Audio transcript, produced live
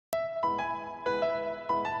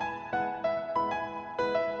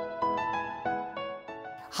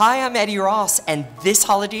Hi, I'm Eddie Ross, and this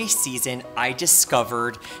holiday season, I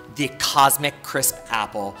discovered the Cosmic Crisp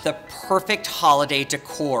Apple, the perfect holiday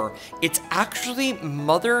decor. It's actually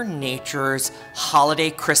Mother Nature's holiday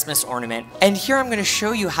Christmas ornament, and here I'm gonna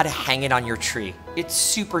show you how to hang it on your tree. It's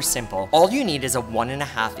super simple. All you need is a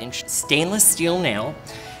 1.5-inch stainless steel nail,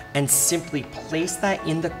 and simply place that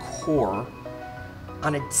in the core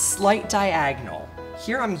on a slight diagonal.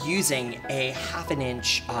 Here I'm using a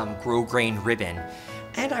 1/2-inch grosgrain ribbon.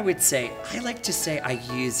 And I like to say I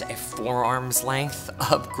use a 4-arm's length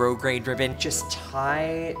of grosgrain ribbon. Just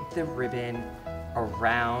tie the ribbon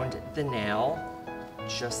around the nail,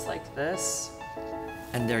 just like this.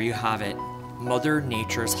 And there you have it, Mother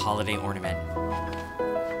Nature's holiday ornament.